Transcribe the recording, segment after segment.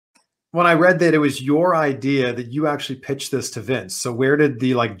when I read that it was your idea that you actually pitched this to Vince. So where did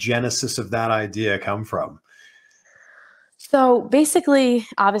the like genesis of that idea come from? So basically,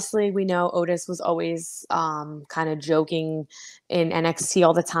 obviously, we know Otis was always kind of joking in NXT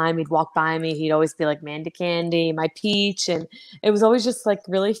all the time. He'd walk by me, he'd always be like, Mandy Candy, my peach. And it was always just like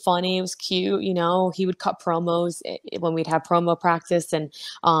really funny. It was cute. He would cut promos when we'd have promo practice, and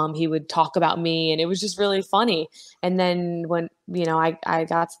he would talk about me, and it was just really funny. And then when, I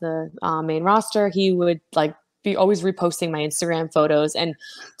got to the main roster, he would like be always reposting my Instagram photos. And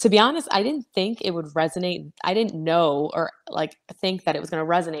to be honest, I didn't think it would resonate. I didn't know or like think that it was going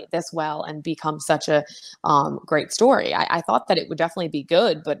to resonate this well and become such a great story. I thought that it would definitely be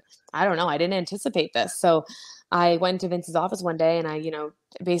good, but I don't know. I didn't anticipate this. So I went to Vince's office one day and I,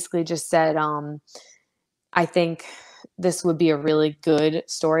 basically just said, I think this would be a really good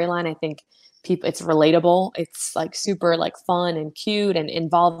storyline. I think people, it's relatable. It's like super like fun and cute and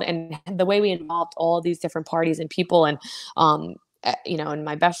involved, and the way we involved all these different parties and people, and and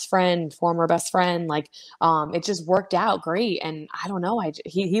my best friend, former best friend, like it just worked out great. And I don't know,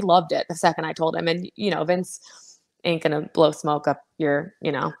 he loved it the second I told him. And Vince ain't gonna blow smoke up your,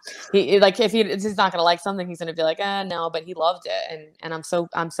 he like, if he's not gonna like something, he's gonna be like, no, but he loved it. And I'm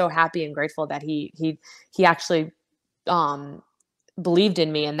so happy and grateful that he actually believed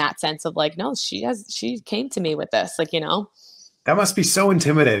in me in that sense of like, no, she came to me with this, like, That must be so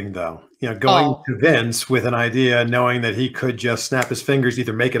intimidating, though. Going oh to Vince with an idea, knowing that he could just snap his fingers,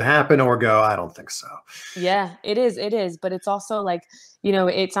 either make it happen or go, I don't think so. yeah, it is, but it's also like,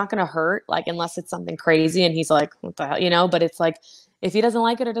 it's not gonna hurt, like, unless it's something crazy and he's like, what the hell, but it's like, if he doesn't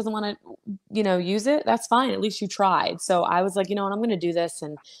like it or doesn't want to, use it, that's fine. At least you tried. So I was like, you know what, I'm gonna do this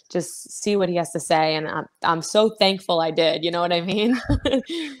and just see what he has to say. And I'm so thankful I did, you know what I mean?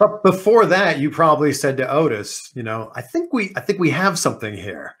 But before that, you probably said to Otis, I think we have something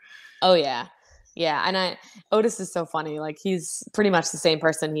here. Oh yeah. Yeah. And Otis is so funny. Like, he's pretty much the same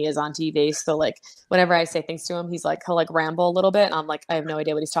person he is on TV. So like whenever I say things to him, he'll like ramble a little bit. And I'm like, I have no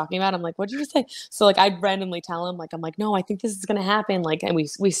idea what he's talking about. I'm like, what did you just say? So like I'd randomly tell him, like, I'm like, no, I think this is gonna happen. Like, and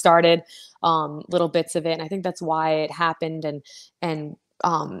we started little bits of it. And I think that's why it happened. And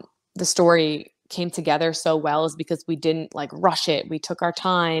the story came together so well is because we didn't like rush it. We took our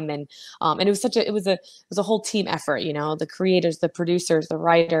time, and it was a whole team effort, the creators, the producers, the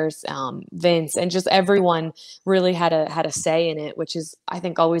writers, Vince, and just everyone really had a say in it, which is, I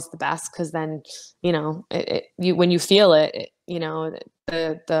think, always the best, because then when you feel it,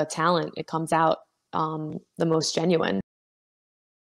 the talent, it comes out the most genuine.